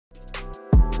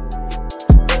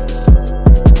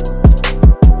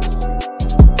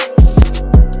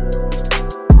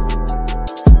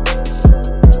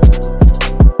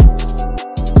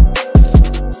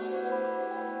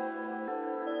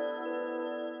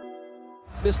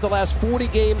Missed the last 40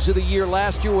 games of the year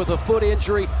last year with a foot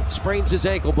injury. Sprains his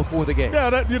ankle before the game. Yeah,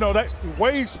 that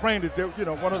Wade sprained it.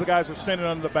 One of the guys was standing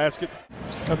under the basket.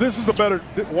 Now this is a better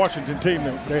Washington team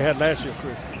than they had last year,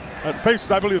 Chris. Pacers,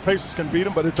 I believe the Pacers can beat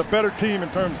them, but it's a better team in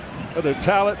terms of their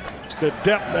talent, their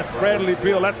depth. That's Bradley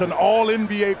Beal. That's an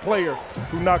all-NBA player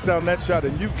who knocked down that shot,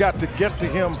 and you've got to get to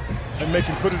him and make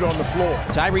him put it on the floor.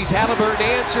 Tyrese Halliburton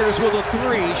answers with a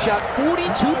three. Shot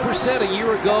 42% a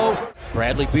year ago.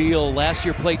 Bradley Beal last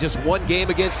year played just one game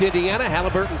against Indiana.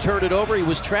 Halliburton turned it over. He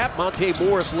was trapped. Monte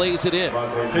Morris lays it in.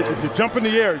 If you jump in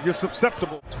the air, you're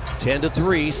susceptible.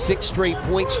 10-3, 6 straight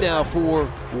points now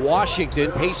for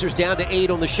Washington. Pacers down to 8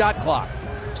 on the shot clock.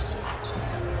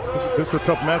 This is a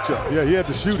tough matchup. Yeah, he had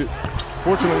to shoot it.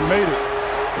 Fortunately, he made it.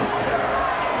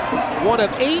 One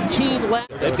of 18 left.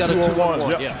 They've got a 2-on-1.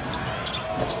 Yep.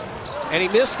 Yeah. And he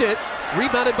missed it.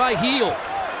 Rebounded by Hield.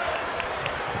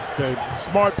 Okay,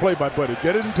 smart play by Buddy.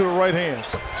 Get it into the right hands.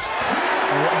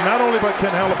 Not only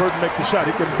can Halliburton make the shot,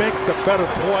 he can make the better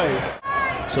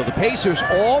play. So the Pacers,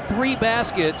 all 3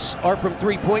 baskets are from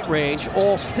three-point range.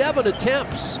 All 7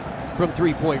 attempts from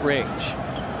three-point range.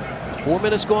 4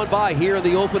 minutes gone by here in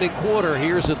the opening quarter.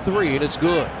 Here's a 3, and it's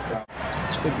good.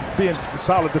 And being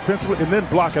solid defensively and then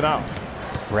block it out.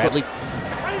 Bradley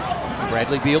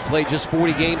Beal played just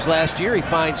 40 games last year. He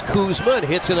finds Kuzma and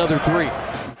hits another 3.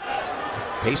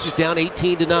 Pacers down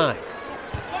 18-9.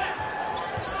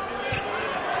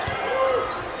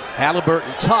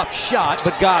 Halliburton, tough shot,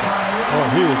 but got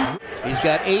it. He's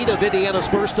got 8 of Indiana's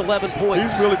first 11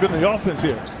 points. He's really been the offense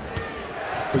here.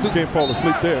 But you can't fall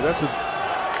asleep there. That's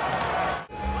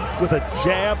with a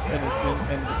jab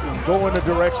and go in a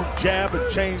direction, jab and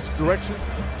change direction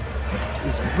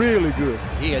is really good.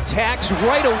 He attacks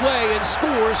right away and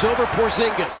scores over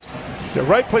Porzingis. The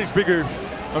right plays bigger.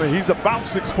 I mean, he's about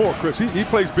 6'4", Chris. He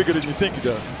plays bigger than you think he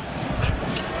does.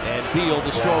 And Beal,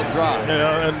 the strong drive.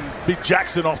 Yeah, and beat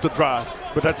Jackson off the drive.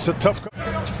 But that's a tough.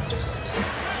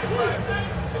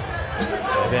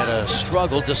 They've had a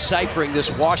struggle deciphering this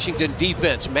Washington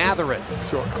defense. Matherin.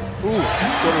 Short. Ooh,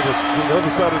 short of the other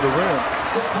side of the rim.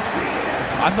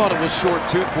 I thought it was short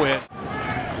too, Quinn.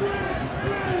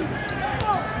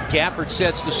 Gafford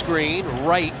sets the screen.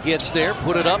 Wright gets there,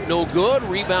 put it up, no good.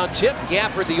 Rebound tip.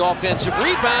 Gafford the offensive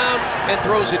rebound and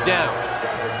throws it down.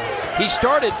 He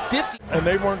started 50. And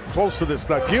they weren't close to this.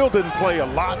 Now, Gill didn't play a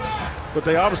lot, but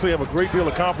they obviously have a great deal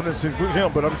of confidence in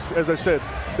him. But as I said,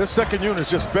 this second unit is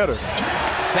just better.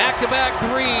 Back-to-back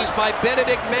threes by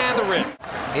Benedict Matherin.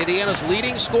 Indiana's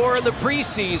leading scorer in the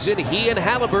preseason. He and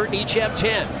Halliburton each have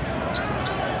 10.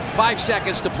 5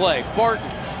 seconds to play. Barton,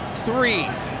 3.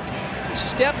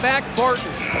 Step back,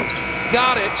 Barton.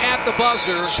 Got it at the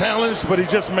buzzer. Challenged, but he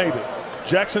just made it.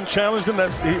 Jackson challenged him.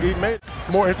 He made it.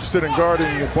 More interested in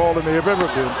guarding the ball than they have ever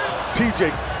been.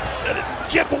 TJ, let it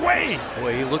get away.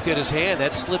 Boy, he looked at his hand.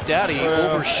 That slipped out. He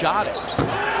overshot it.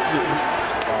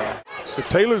 If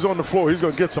Taylor's on the floor, he's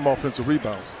going to get some offensive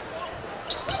rebounds.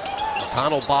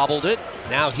 O'Connell bobbled it.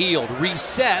 Now Hield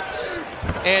resets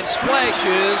and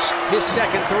splashes his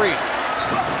second 3.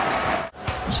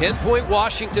 10-point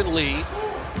Washington lead.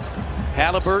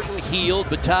 Halliburton, Hield,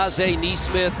 Batase,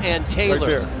 Nesmith, and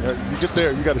Taylor. Right there. You get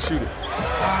there, you got to shoot it.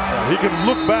 He can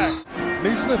look back.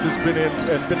 Nesmith has been in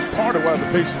and been part of why the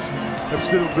Pacers have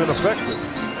still been effective.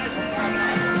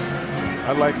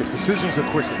 I like it. Decisions are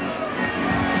quicker.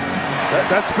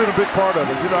 That's been a big part of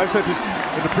it. You know, I said this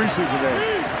in the preseason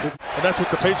game, and that's what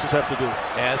the Pacers have to do.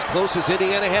 As close as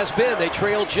Indiana has been, they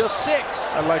trailed just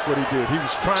 6. I like what he did. He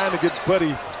was trying to get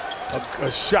Buddy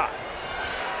a shot.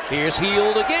 Here's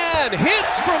Hield again.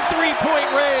 Hits from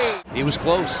 3-point range. He was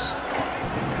close.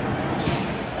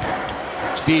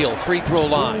 Beal, free throw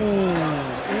line.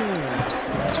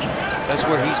 That's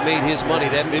where he's made his money,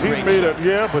 that mid-range.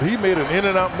 But he made an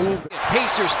in-and-out move.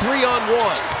 Pacers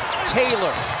 3-on-1.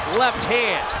 Taylor, left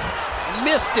hand.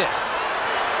 Missed it.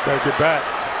 Got to get back.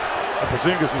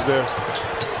 Porzingis is there.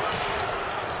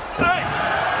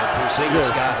 And Porzingis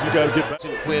got it. You got to get back.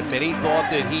 Quinn, many thought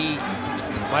that he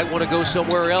might want to go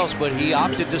somewhere else, but he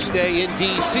opted to stay in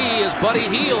D.C. as Buddy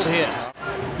Hield hits.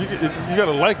 You got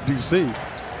to like D.C.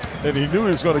 And he knew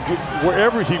he was going to get,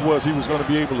 wherever he was going to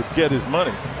be able to get his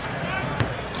money.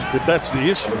 If that's the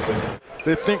issue.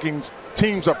 They're thinking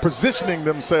teams are positioning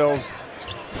themselves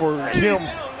for him,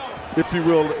 if you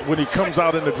will, when he comes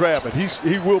out in the draft. And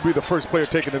he will be the first player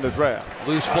taken in the draft.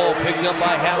 Loose ball picked up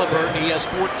by Halliburton. He has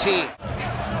 14.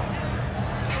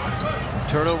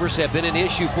 Turnovers have been an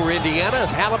issue for Indiana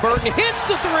as Halliburton hits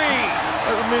the 3.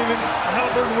 I mean,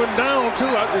 Halliburton went down,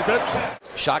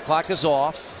 too. Shot clock is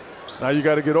off. Now you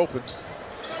got to get open.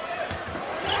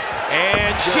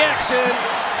 And Jackson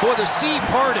Boy, the sea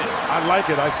parted. I like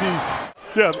it. I see.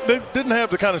 Yeah, they didn't have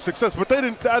the kind of success, but they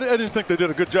didn't. I didn't think they did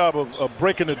a good job of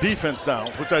breaking the defense down,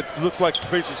 which looks like the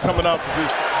Pacers coming out to do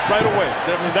right away.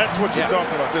 I mean, that's what you're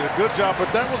talking about. Did a good job,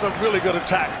 but that was a really good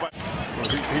attack.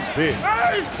 He's big.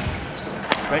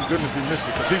 Thank goodness he missed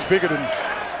it, because he's bigger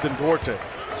than Duarte.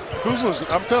 Kuzma's,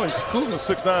 I'm telling you, Kuzma's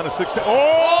 6'9" and 6'10".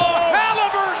 Oh,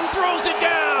 Halliburton throws it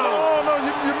down. Oh no,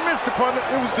 you missed the part.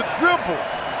 It was the dribble.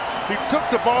 He took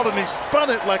the ball and he spun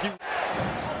it like he.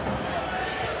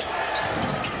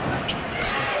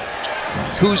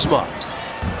 Kuzma.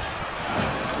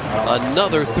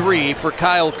 Another three for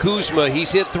Kyle Kuzma.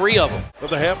 He's hit 3 of them. At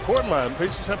the half-court line,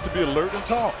 Pacers have to be alert and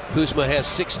tall. Kuzma has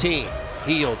 16.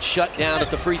 Hield shut down at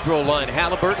the free throw line.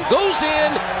 Halliburton goes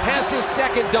in, has his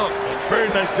second dunk. Very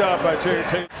nice job by Terry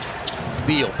Taylor.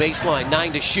 Beal, baseline,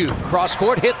 9 to shoot. Cross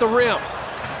court, hit the rim.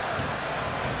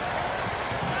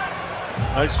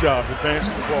 Nice job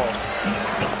advancing the ball.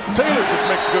 Taylor just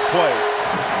makes good plays.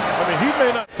 I mean, he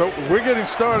may not. So we're getting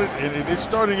started, and it's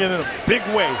starting in a big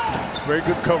way. Very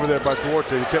good cover there by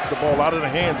Duarte. He kept the ball out of the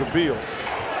hands of Beal.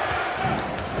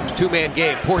 2-man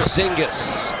game.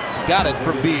 Porzingis got it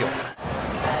from Beal.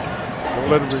 Don't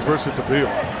let him reverse it to Beal.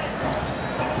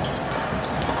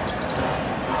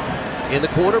 In the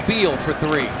corner, Beal for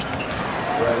 3.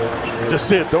 Just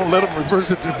said, don't let him reverse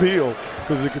it to Beal,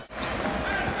 because it could.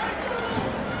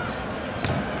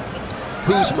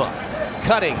 Kuzma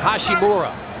cutting.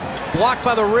 Hashimura blocked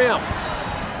by the rim.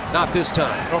 Not this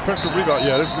time. Offensive rebound.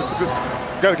 Yeah, this is a good.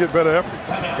 Got to get better effort.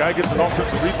 Guy gets an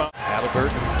offensive rebound.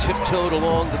 Halliburton tiptoed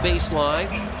along the baseline.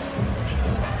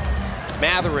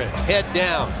 Mathurin, head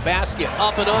down, basket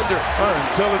up and under.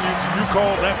 I'm telling you, you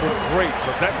called that one great,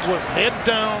 because that was head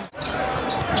down.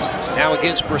 Now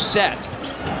against Brissett.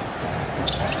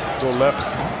 Go left,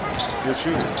 he'll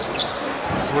shoot it.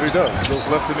 That's what he does. He goes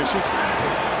left and he shoots it.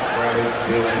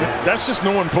 That's just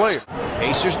knowing player.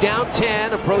 Pacers down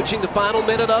 10, approaching the final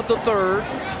minute of the third.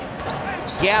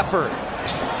 Gafford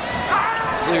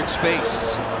cleared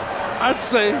space. I'd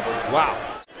say. Wow.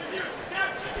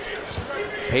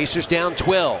 Pacers down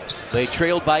 12. They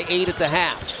trailed by 8 at the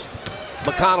half.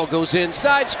 McConnell goes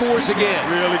inside, scores again.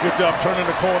 Really good job turning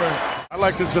the corner. I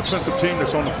like this defensive team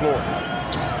that's on the floor.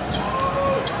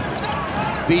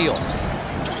 Beal.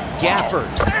 Gafford.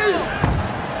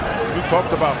 We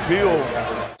talked about Beal.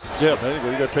 Yeah, man,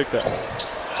 you got to take that.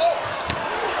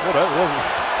 Well, that wasn't.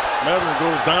 Mathurin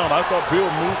goes down. I thought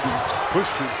Beal moved and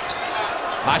pushed him.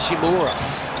 Hashimura.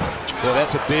 Well,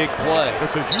 that's a big play.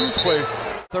 That's a huge play.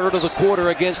 Third of the quarter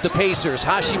against the Pacers.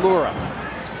 Hashimura.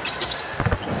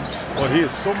 Well, he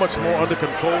is so much more under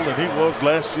control than he was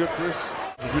last year, Chris.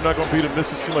 If you're not going to beat him,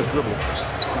 this is too much dribbling.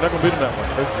 You're not going to beat him that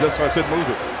much. That's why I said move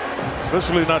it.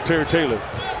 Especially not Terry Taylor.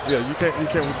 Yeah, you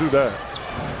can't do that.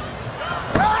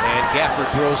 And Gafford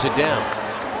throws it down.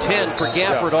 10 for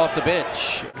Gafford off the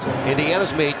bench.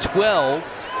 Indiana's made 12,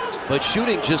 but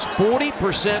shooting just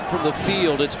 40% from the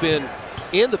field. It's been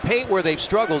in the paint where they've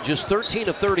struggled, just 13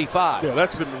 of 35. Yeah,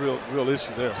 that's been the real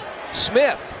issue there.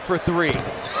 More for 3. Okay,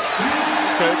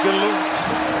 get a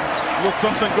little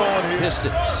something going here.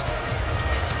 Pistons.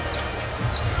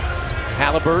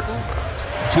 Halliburton,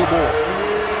 2 more.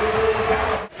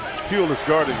 Hield is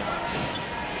guarding him.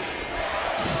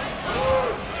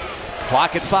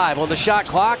 Clock at 5 on the shot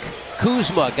clock.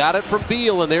 Kuzma got it from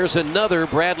Beal, and there's another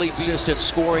Bradley consistent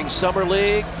scoring summer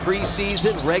league,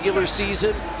 preseason, regular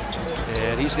season.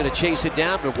 And he's going to chase it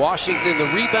down to Washington the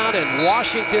rebound and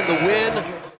Washington the win.